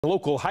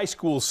Local high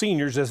school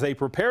seniors as they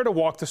prepare to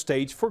walk the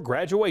stage for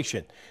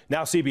graduation.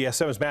 Now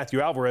CBS 7's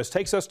Matthew Alvarez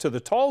takes us to the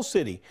Tall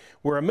City,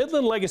 where a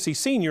Midland Legacy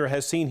senior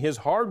has seen his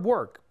hard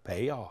work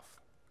pay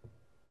off.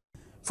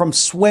 From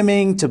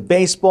swimming to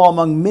baseball,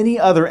 among many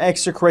other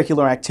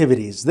extracurricular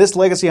activities, this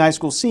Legacy High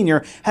School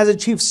senior has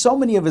achieved so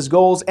many of his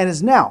goals and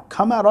has now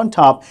come out on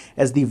top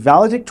as the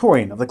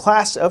valedictorian of the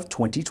class of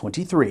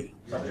 2023.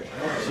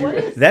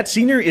 That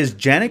senior is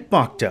Janak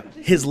Bhakta.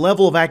 His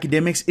level of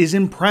academics is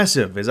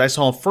impressive, as I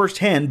saw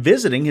firsthand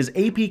visiting his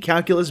AP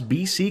Calculus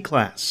BC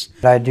class.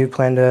 I do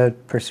plan to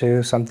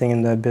pursue something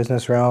in the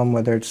business realm,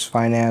 whether it's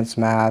finance,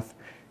 math,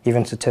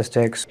 even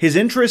statistics. His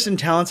interests and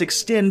talents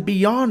extend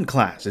beyond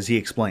class, as he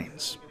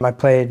explains. I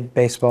played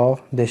baseball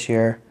this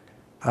year,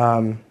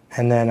 and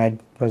then I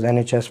was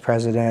NHS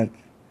president,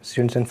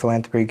 Students in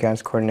Philanthropy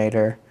Grants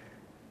coordinator,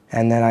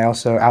 and then I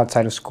also,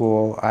 outside of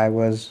school, I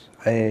was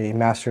a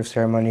Master of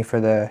Ceremony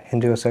for the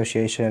Hindu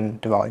Association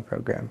Diwali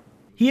program.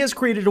 He has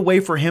created a way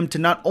for him to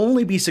not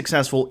only be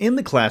successful in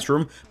the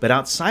classroom, but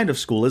outside of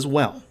school as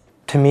well.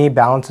 To me,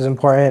 balance is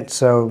important,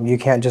 so you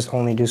can't just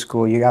only do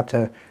school. You have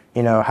to,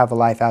 have a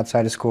life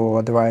outside of school,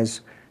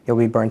 otherwise you'll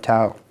be burnt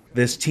out.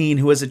 This teen,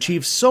 who has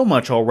achieved so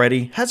much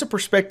already, has a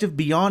perspective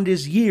beyond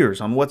his years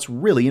on what's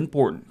really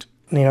important.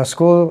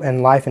 School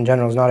and life in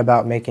general is not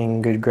about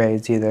making good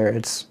grades either.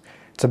 It's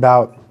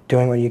about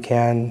doing what you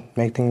can,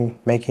 making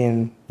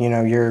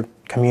your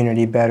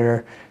community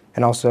better,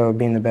 and also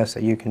being the best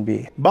that you can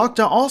be.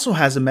 Bhakta also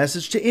has a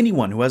message to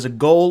anyone who has a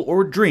goal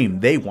or dream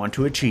they want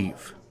to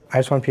achieve. I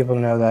just want people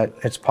to know that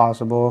it's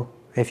possible.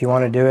 If you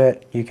want to do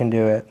it, you can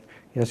do it.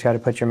 You just got to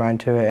put your mind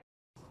to it.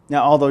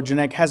 Now, although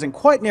Janak hasn't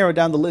quite narrowed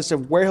down the list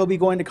of where he'll be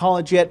going to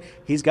college yet,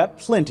 he's got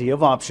plenty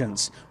of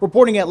options.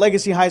 Reporting at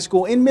Legacy High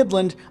School in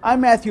Midland,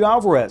 I'm Matthew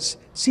Alvarez,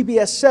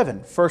 CBS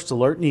 7 First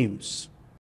Alert News.